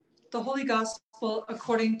The Holy Gospel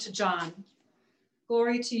according to John.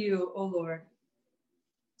 Glory to you, O Lord.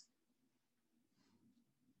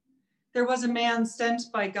 There was a man sent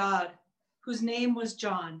by God whose name was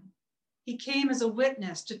John. He came as a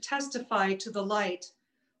witness to testify to the light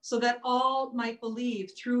so that all might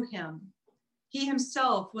believe through him. He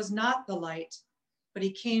himself was not the light, but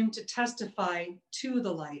he came to testify to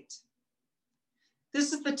the light.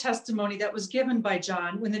 This is the testimony that was given by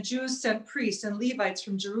John when the Jews sent priests and Levites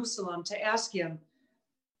from Jerusalem to ask him,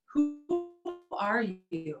 "Who are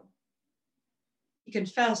you?" He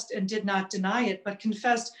confessed and did not deny it, but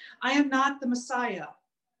confessed, "I am not the Messiah."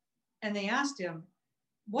 And they asked him,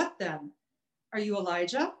 "What then? Are you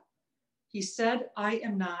Elijah?" He said, "I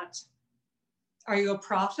am not." "Are you a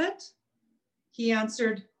prophet?" He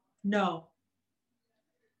answered, "No."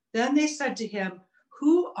 Then they said to him,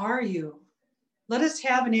 "Who are you? Let us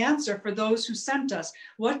have an answer for those who sent us.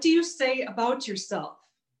 What do you say about yourself?"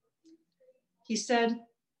 He said,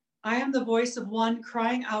 "I am the voice of one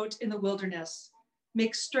crying out in the wilderness,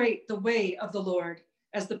 'Make straight the way of the Lord,'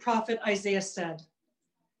 as the prophet Isaiah said."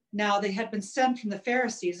 Now they had been sent from the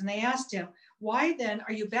Pharisees, and they asked him, "Why then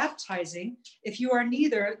are you baptizing if you are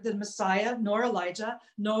neither the Messiah, nor Elijah,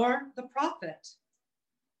 nor the prophet?"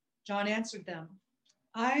 John answered them,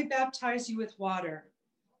 "I baptize you with water.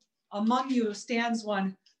 Among you stands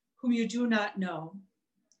one whom you do not know,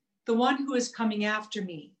 the one who is coming after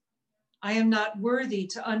me. I am not worthy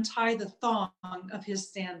to untie the thong of his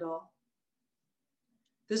sandal."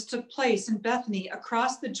 This took place in Bethany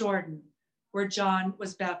across the Jordan, where John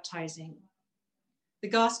was baptizing. The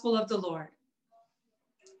Gospel of the Lord.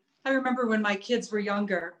 I remember when my kids were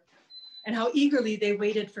younger and how eagerly they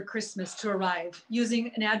waited for Christmas to arrive,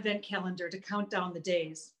 using an Advent calendar to count down the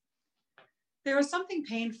days. There was something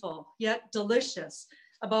painful, yet delicious,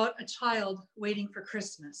 about a child waiting for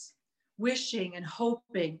Christmas, wishing and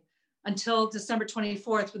hoping until December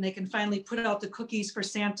 24th, when they can finally put out the cookies for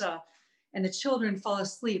Santa and the children fall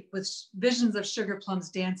asleep with visions of sugar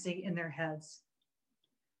plums dancing in their heads.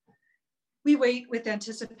 We wait with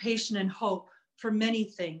anticipation and hope for many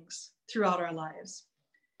things throughout our lives.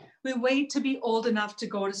 We wait to be old enough to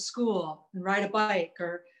go to school and ride a bike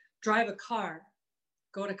or drive a car,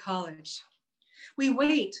 go to college. We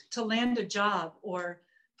wait to land a job or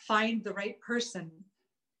find the right person.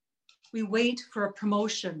 We wait for a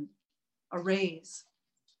promotion, a raise,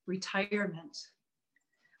 retirement.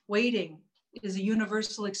 Waiting is a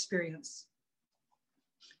universal experience.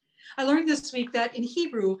 I learned this week that in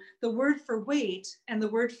Hebrew, the word for wait and the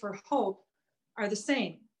word for hope are the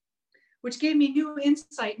same, which gave me new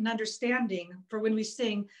insight and understanding for when we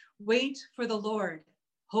sing, "Wait for the Lord,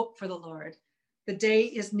 hope for the Lord. The day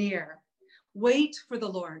is near. Wait for the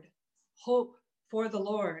Lord, hope for the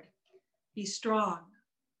Lord. Be strong,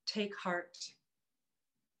 take heart."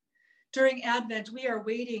 During Advent, we are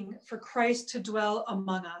waiting for Christ to dwell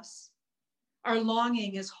among us. Our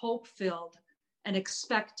longing is hope-filled and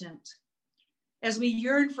expectant as we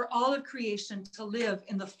yearn for all of creation to live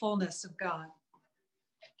in the fullness of God.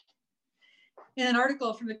 In an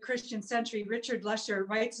article from the Christian Century, Richard Lesher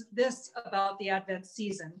writes this about the Advent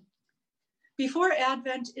season. "Before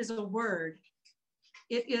Advent is a word,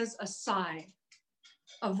 it is a sigh,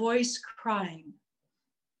 a voice crying,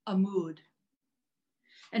 a mood,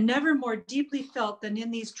 and never more deeply felt than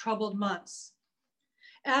in these troubled months.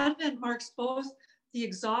 Advent marks both the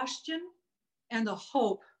exhaustion and the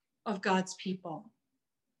hope of God's people."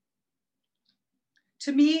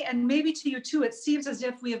 To me, and maybe to you too, it seems as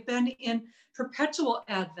if we have been in perpetual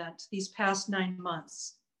Advent these past 9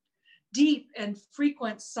 months. Deep and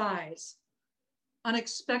frequent sighs,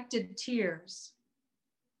 unexpected tears,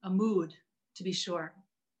 a mood, to be sure.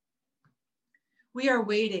 We are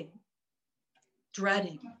waiting,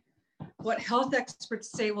 dreading what health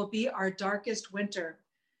experts say will be our darkest winter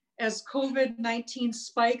as COVID-19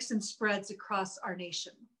 spikes and spreads across our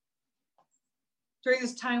nation. During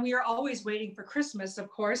this time, we are always waiting for Christmas,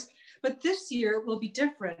 of course, but this year will be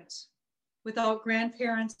different, without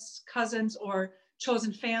grandparents, cousins, or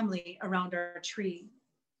chosen family around our tree.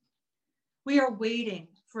 We are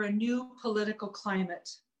waiting for a new political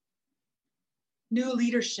climate, new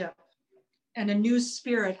leadership, and a new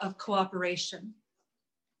spirit of cooperation.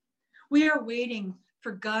 We are waiting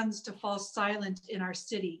for guns to fall silent in our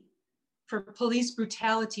city, for police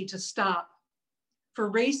brutality to stop,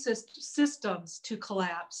 for racist systems to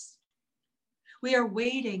collapse. We are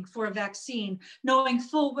waiting for a vaccine, knowing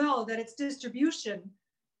full well that its distribution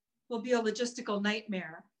will be a logistical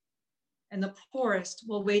nightmare, and the poorest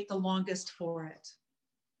will wait the longest for it.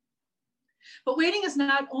 But waiting is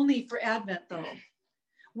not only for Advent, though.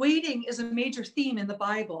 Waiting is a major theme in the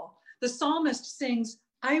Bible. The psalmist sings,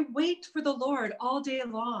 I wait for the Lord all day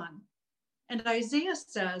long. And Isaiah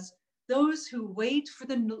says, those who wait for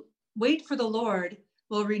the Lord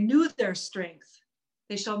will renew their strength.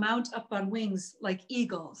 They shall mount up on wings like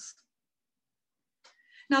eagles.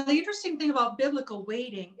 Now, the interesting thing about biblical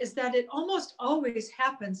waiting is that it almost always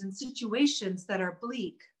happens in situations that are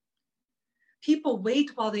bleak. People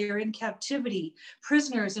wait while they are in captivity,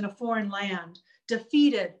 prisoners in a foreign land,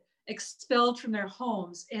 defeated, expelled from their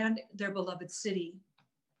homes and their beloved city.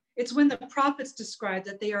 It's when the prophets describe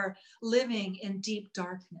that they are living in deep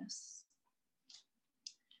darkness.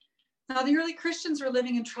 Now, the early Christians were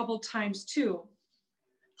living in troubled times too.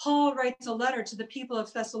 Paul writes a letter to the people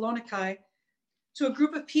of Thessalonica, to a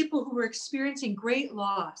group of people who were experiencing great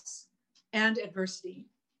loss and adversity.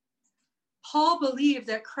 Paul believed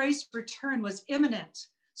that Christ's return was imminent,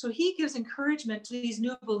 so he gives encouragement to these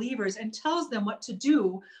new believers and tells them what to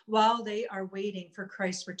do while they are waiting for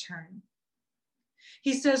Christ's return.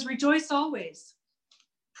 He says, rejoice always,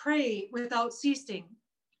 pray without ceasing,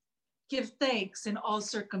 give thanks in all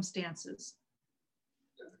circumstances.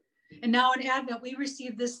 And now in Advent, we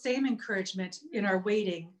receive this same encouragement in our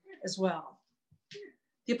waiting as well.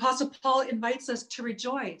 The Apostle Paul invites us to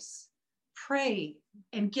rejoice, pray,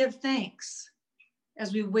 and give thanks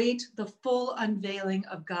as we wait the full unveiling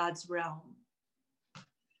of God's realm.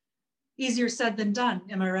 Easier said than done,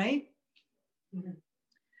 am I right? Mm-hmm.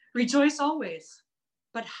 Rejoice always,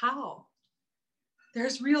 but how?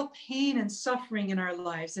 There's real pain and suffering in our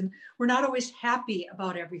lives, and we're not always happy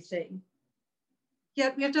about everything.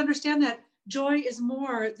 Yet we have to understand that joy is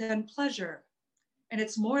more than pleasure, and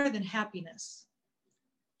it's more than happiness.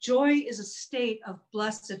 Joy is a state of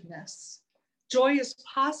blessedness. Joy is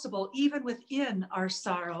possible even within our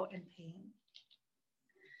sorrow and pain.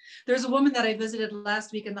 There's a woman that I visited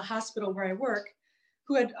last week in the hospital where I work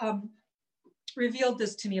who had revealed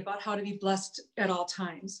this to me about how to be blessed at all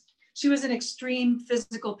times. She was in extreme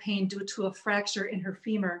physical pain due to a fracture in her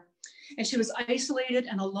femur, and she was isolated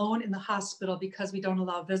and alone in the hospital because we don't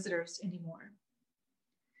allow visitors anymore.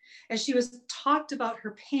 As she was talked about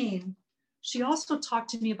her pain, she also talked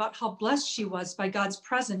to me about how blessed she was by God's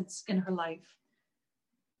presence in her life,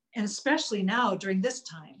 and especially now during this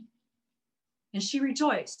time. And she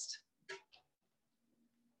rejoiced.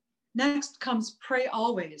 Next comes pray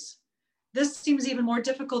always. This seems even more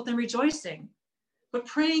difficult than rejoicing, but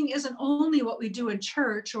praying isn't only what we do in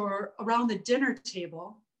church or around the dinner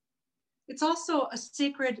table. It's also a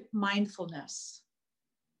sacred mindfulness.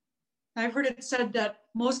 I've heard it said that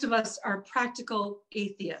most of us are practical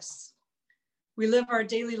atheists. We live our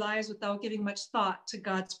daily lives without giving much thought to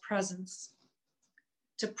God's presence.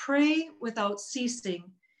 To pray without ceasing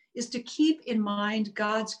is to keep in mind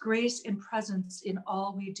God's grace and presence in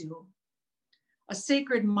all we do. A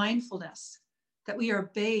sacred mindfulness that we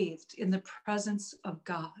are bathed in the presence of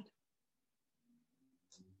God.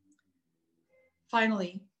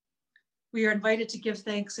 Finally, we are invited to give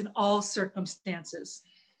thanks in all circumstances.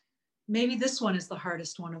 Maybe this one is the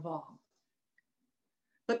hardest one of all.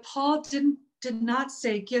 But Paul did not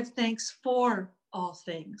say give thanks for all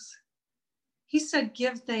things. He said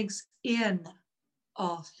give thanks in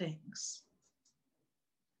all things.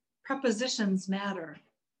 Prepositions matter.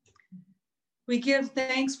 We give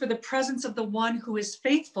thanks for the presence of the one who is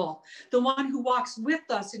faithful, the one who walks with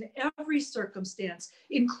us in every circumstance,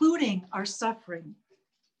 including our suffering.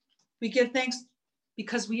 We give thanks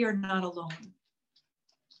because we are not alone.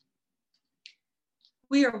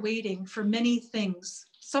 We are waiting for many things,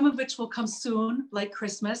 some of which will come soon, like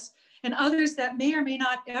Christmas, and others that may or may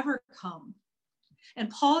not ever come. And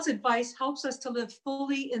Paul's advice helps us to live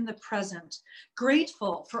fully in the present,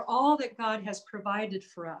 grateful for all that God has provided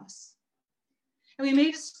for us. And we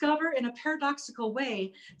may discover in a paradoxical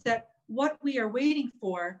way that what we are waiting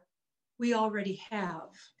for, we already have.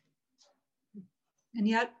 And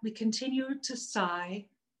yet we continue to sigh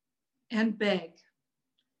and beg,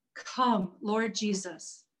 come, Lord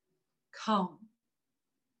Jesus, come.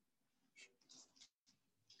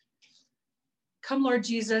 Come, Lord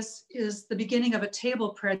Jesus is the beginning of a table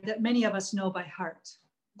prayer that many of us know by heart.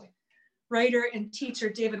 Writer and teacher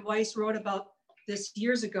David Weiss wrote about this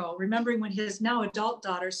years ago, remembering when his now adult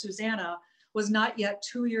daughter, Susanna, was not yet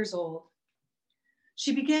 2 years old.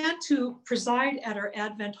 She began to preside at our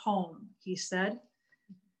Advent home, he said.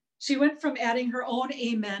 She went from adding her own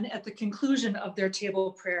amen at the conclusion of their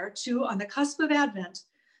table prayer to, on the cusp of Advent,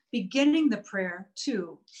 beginning the prayer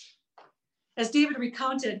too. As David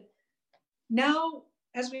recounted, now,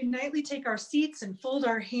 as we nightly take our seats and fold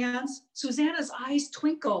our hands, Susanna's eyes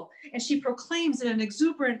twinkle and she proclaims in an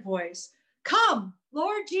exuberant voice, come,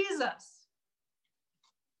 Lord Jesus.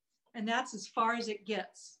 And that's as far as it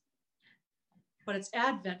gets. But it's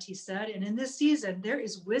Advent, he said, and in this season, there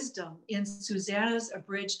is wisdom in Susanna's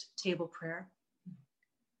abridged table prayer.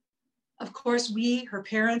 Of course, we, her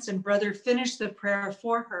parents and brother, finish the prayer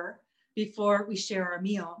for her before we share our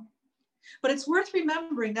meal. But it's worth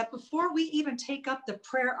remembering that before we even take up the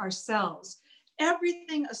prayer ourselves,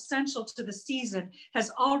 everything essential to the season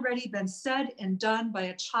has already been said and done by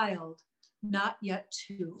a child, not yet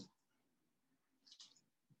two.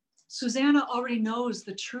 Susanna already knows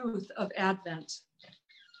the truth of Advent.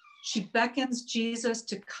 She beckons Jesus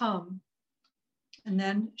to come, and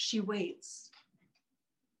then she waits.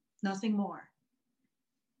 Nothing more.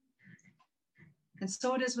 And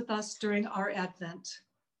so it is with us during our Advent.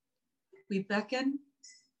 We beckon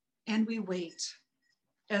and we wait,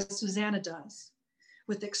 as Susanna does,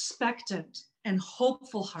 with expectant and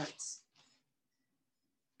hopeful hearts.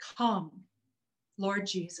 Come, Lord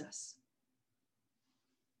Jesus.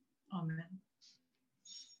 Amen.